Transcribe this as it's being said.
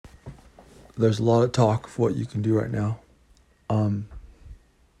There's a lot of talk of what you can do right now,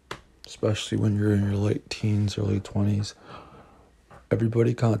 especially when you're in your late teens, early 20s.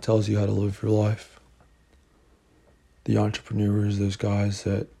 Everybody kind of tells you how to live your life. The entrepreneurs, those guys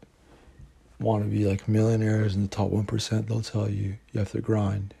that want to be like millionaires in the top 1%, they'll tell you have to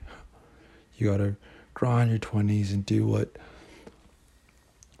grind. You got to grind your 20s and do what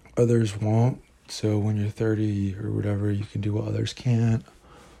others won't. So when you're 30 or whatever, you can do what others can't.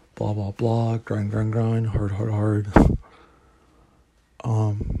 Blah, blah, blah. Grind, hard.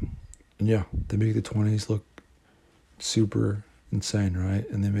 Yeah, they make the 20s look super insane, right?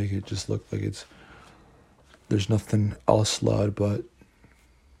 And they make it just look like there's nothing else allowed but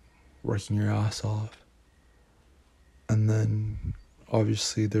working your ass off. And then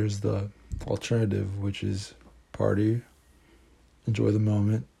obviously there's the alternative, which is party, enjoy the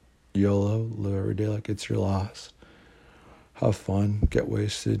moment, YOLO, live every day like it's your last, have fun, get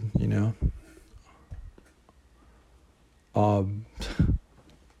wasted,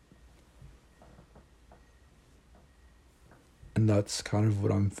 and that's kind of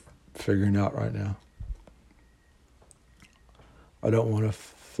what I'm figuring out right now. I don't want to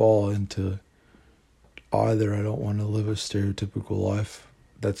fall into either. I don't want to live a stereotypical life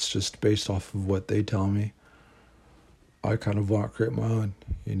that's just based off of what they tell me. I kind of want to create my own,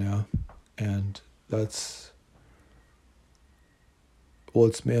 and it's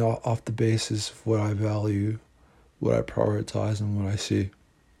made off the basis of what I value, what I prioritize, and what I see.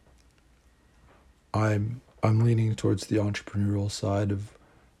 I'm leaning towards the entrepreneurial side of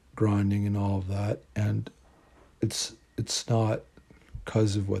grinding and all of that, and it's not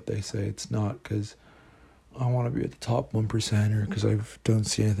because of what they say. It's not because I want to be at the top 1% or because I don't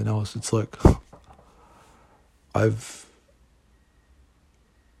see anything else. It's like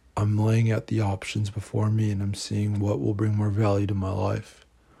I'm laying out the options before me, and I'm seeing what will bring more value to my life,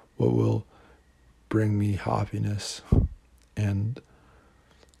 what will bring me happiness. And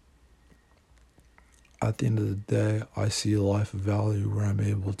at the end of the day, I see a life of value where I'm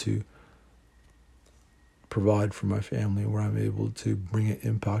able to provide for my family, where I'm able to bring an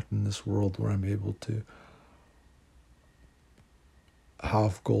impact in this world, where I'm able to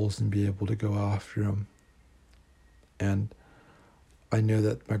have goals and be able to go after them. And I know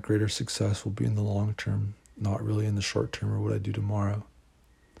that my greater success will be in the long term, not really in the short term or what I do tomorrow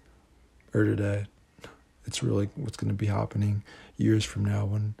or today. It's really what's going to be happening years from now,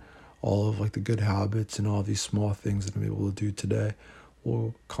 when all of like the good habits and all these small things that I'm able to do today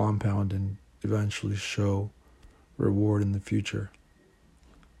will compound and eventually show reward in the future.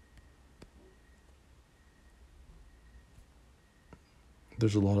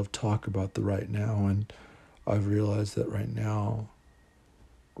 There's a lot of talk about the right now, and I've realized that right now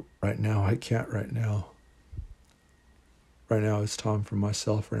I can't right now. Right now it's time for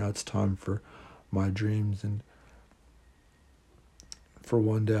myself. Right now it's time for my dreams, and for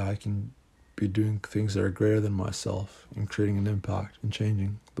one day I can be doing things that are greater than myself and creating an impact and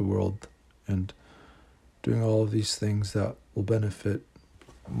changing the world and doing all of these things that will benefit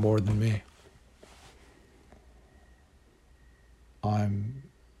more than me.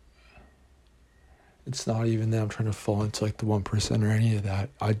 It's not even that I'm trying to fall into like the 1% or any of that.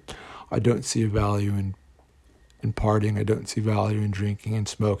 I don't see a value in partying. I don't see value in drinking and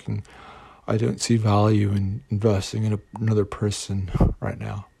smoking. I don't see value in investing in another person right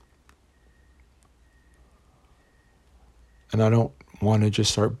now. And I don't want to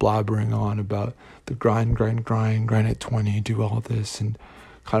just start blabbering on about the grind at 20, do all this, and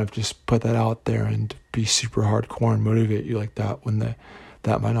kind of just put that out there and be super hardcore and motivate you like that when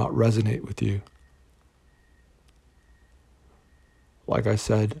that might not resonate with you. Like I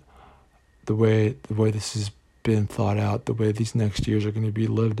said, the way this has been thought out, the way these next years are going to be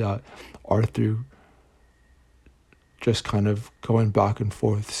lived out, are through just kind of going back and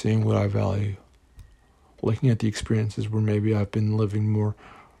forth, seeing what I value, looking at the experiences where maybe I've been living more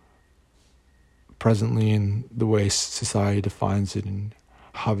presently in the way society defines it, and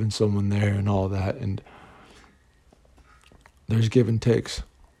having someone there and all that. And there's give and takes.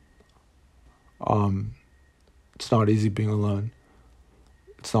 It's not easy being alone.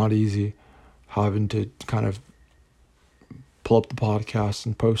 It's not easy having to kind of pull up the podcast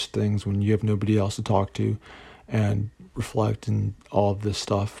and post things when you have nobody else to talk to and reflect and all of this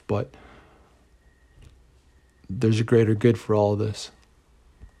stuff. But there's a greater good for all of this.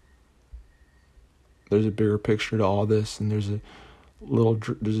 There's a bigger picture to all this, and there's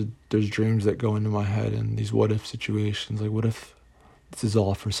dreams that go into my head, and these what if situations, like what if this is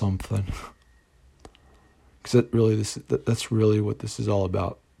all for something? Because that's really what this is all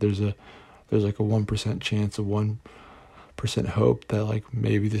about. There's like a 1% chance of one hope that like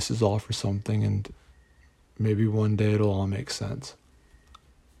maybe this is all for something and maybe one day it'll all make sense.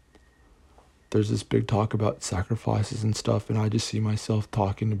 There's this big talk about sacrifices and stuff, and I just see myself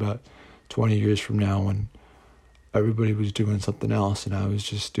talking about 20 years from now when everybody was doing something else and I was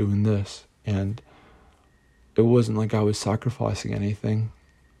just doing this. And it wasn't like I was sacrificing anything.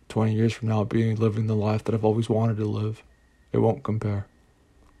 20 years from now, being living the life that I've always wanted to live. It won't compare.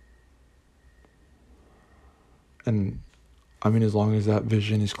 And I mean, as long as that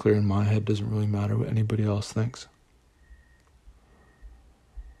vision is clear in my head, it doesn't really matter what anybody else thinks.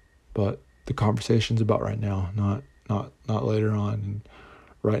 But the conversation's about right now, not later on. And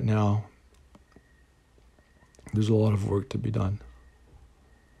right now, there's a lot of work to be done.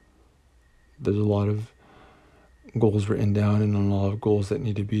 There's a lot of goals written down and a lot of goals that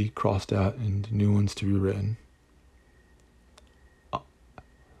need to be crossed out and new ones to be written.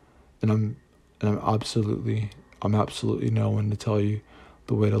 And I'm absolutely no one to tell you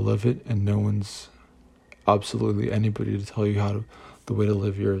the way to live it, and no one's absolutely anybody to tell you the way to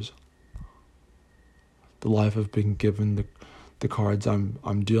live yours. The life I've been given, the cards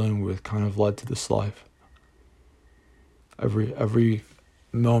I'm dealing with kind of led to this life. Every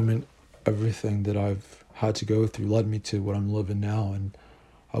moment, everything that I've had to go through led me to what I'm living now, and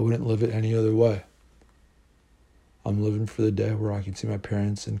I wouldn't live it any other way. I'm living for the day where I can see my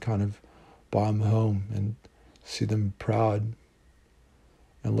parents and kind of buy them a home and see them proud,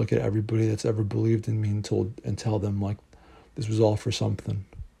 and look at everybody that's ever believed in me and tell them like this was all for something.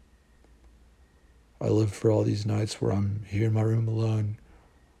 I live for all these nights where I'm here in my room alone,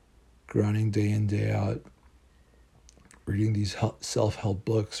 grinding day in, day out, reading these self-help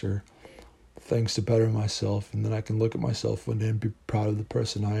books or things to better myself, and then I can look at myself one day and be proud of the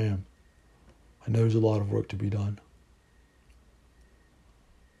person I am. I know there's a lot of work to be done.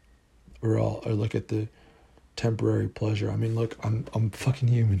 Or look at the temporary pleasure. I mean, look, I'm fucking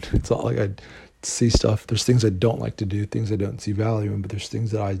human. It's not like I see stuff. There's things I don't like to do, things I don't see value in, but there's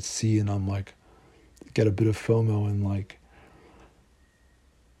things that I see and I'm like, get a bit of FOMO, and like,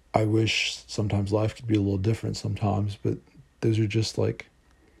 I wish sometimes life could be a little different sometimes, but those are just like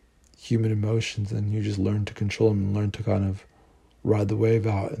human emotions, and you just learn to control them and learn to kind of ride the wave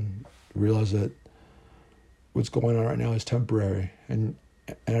out and realize that what's going on right now is temporary, and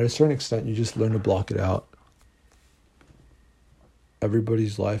at a certain extent you just learn to block it out.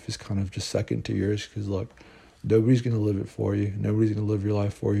 Everybody's life is kind of just second to yours, because look, nobody's going to live it for you. Nobody's going to live your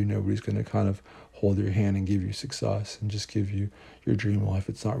life for you. Nobody's going to kind of hold your hand and give you success and just give you your dream life.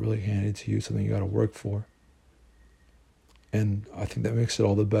 It's not really handed to you. It's something you got to work for. And I think that makes it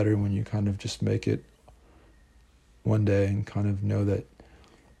all the better when you kind of just make it one day and kind of know that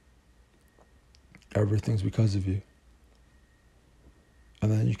everything's because of you.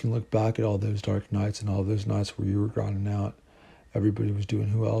 And then you can look back at all those dark nights and all those nights where you were grinding out. Everybody was doing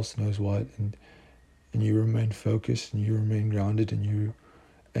who else knows what, and you remained focused and you remained grounded and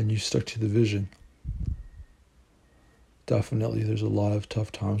you stuck to the vision. Definitely, there's a lot of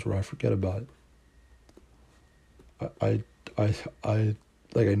tough times where I forget about it. I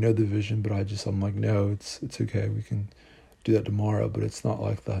know the vision, but I'm like, no, it's okay. We can do that tomorrow, but it's not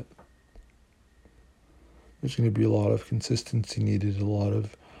like that. There's going to be a lot of consistency needed, a lot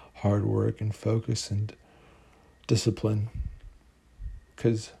of hard work and focus and discipline.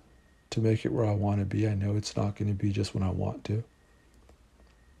 Because to make it where I want to be, I know it's not going to be just when I want to.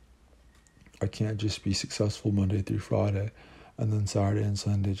 I can't just be successful Monday through Friday and then Saturday and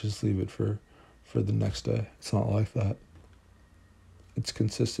Sunday just leave it for the next day. It's not like that. It's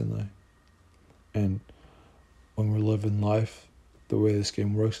consistently. And when we're living life, the way this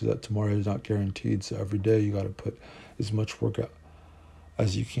game works is that tomorrow is not guaranteed. So every day you got to put as much work out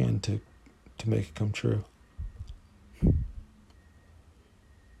as you can to make it come true.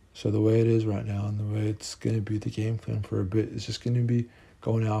 So the way it is right now and the way it's going to be the game plan for a bit is just going to be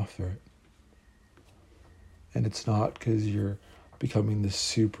going after it. And it's not because you're becoming this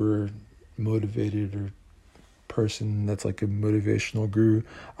super motivated or person that's like a motivational guru.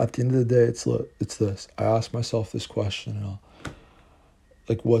 At the end of the day, it's this. I ask myself this question, and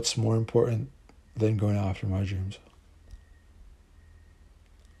like, what's more important than going after my dreams?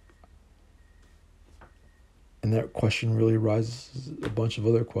 And that question really raises a bunch of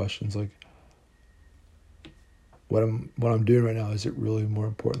other questions, like what I'm doing right now, is it really more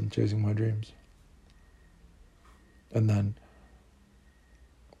important than chasing my dreams? And then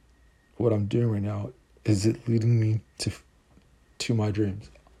what I'm doing right now, is it leading me to my dreams?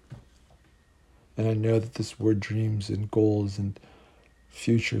 And I know that this word dreams and goals and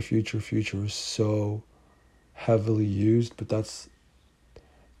future is so heavily used, but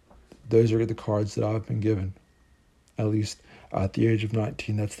those are the cards that I've been given. At least at the age of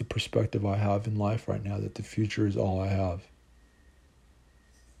 19, that's the perspective I have in life right now, that the future is all I have.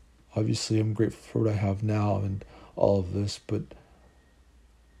 Obviously, I'm grateful for what I have now and all of this, but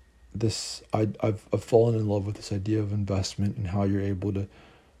I've fallen in love with this idea of investment and how you're able to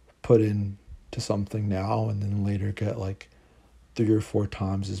put in to something now and then later get like 3 or 4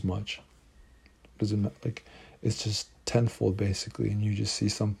 times as much. Doesn't like it's just tenfold basically, and you just see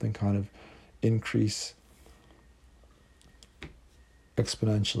something kind of increase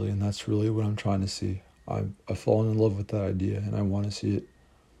exponentially, and that's really what I'm trying to see. I've fallen in love with that idea, and I want to see it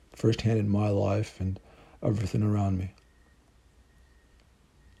firsthand in my life and everything around me.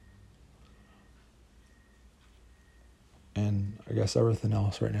 And I guess everything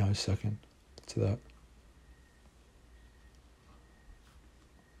else right now is second to that.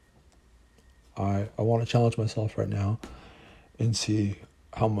 I want to challenge myself right now and see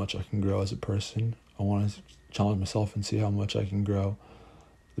how much I can grow as a person. I want to challenge myself and see how much I can grow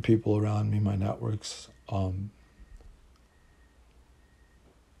the people around me, my networks, in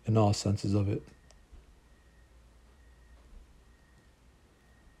all senses of it.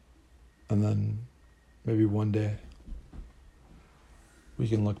 And then maybe one day we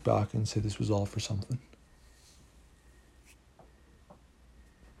can look back and say this was all for something.